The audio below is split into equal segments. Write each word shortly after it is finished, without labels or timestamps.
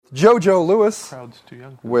JoJo Lewis Crowd's too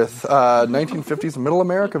young. with 1950s Middle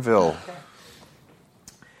Americaville.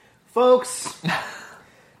 Folks,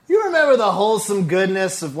 you remember the wholesome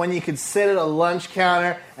goodness of when you could sit at a lunch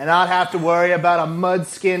counter and not have to worry about a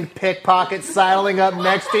mud-skinned pickpocket sidling up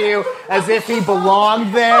next to you as if he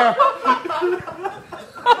belonged there?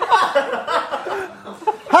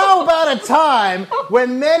 How about a time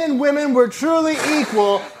when men and women were truly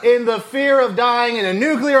equal in the fear of dying in a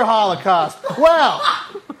nuclear holocaust? Well,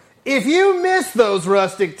 if you miss those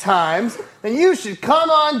rustic times, then you should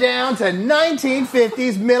come on down to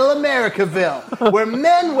 1950s Middle Americaville, where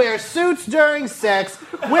men wear suits during sex,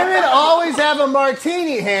 women always have a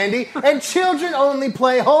martini handy, and children only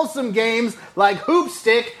play wholesome games like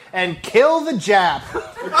hoopstick and kill the Jap.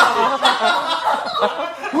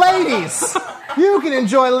 Ladies, you can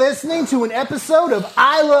enjoy listening to an episode of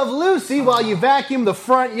I Love Lucy while you vacuum the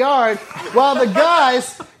front yard, while the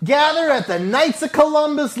guys gather at the Knights of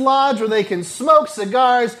Columbus Lodge where they can smoke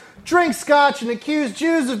cigars, drink scotch, and accuse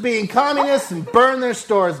Jews of being communists and burn their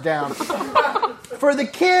stores down. For the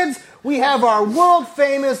kids, we have our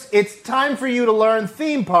world-famous It's Time for You to Learn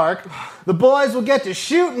theme park. The boys will get to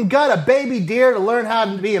shoot and gut a baby deer to learn how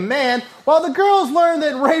to be a man, while the girls learn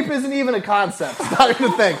that rape isn't even a concept. It's not even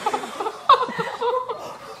a thing.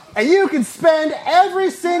 And you can spend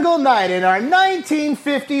every single night in our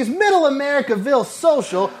 1950s Middle Americaville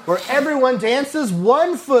social where everyone dances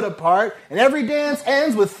 1 foot apart and every dance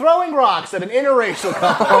ends with throwing rocks at an interracial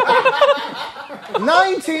couple.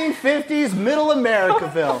 1950s Middle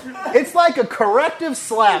Americaville. It's like a corrective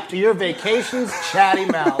slap to your vacation's chatty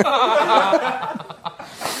mouth.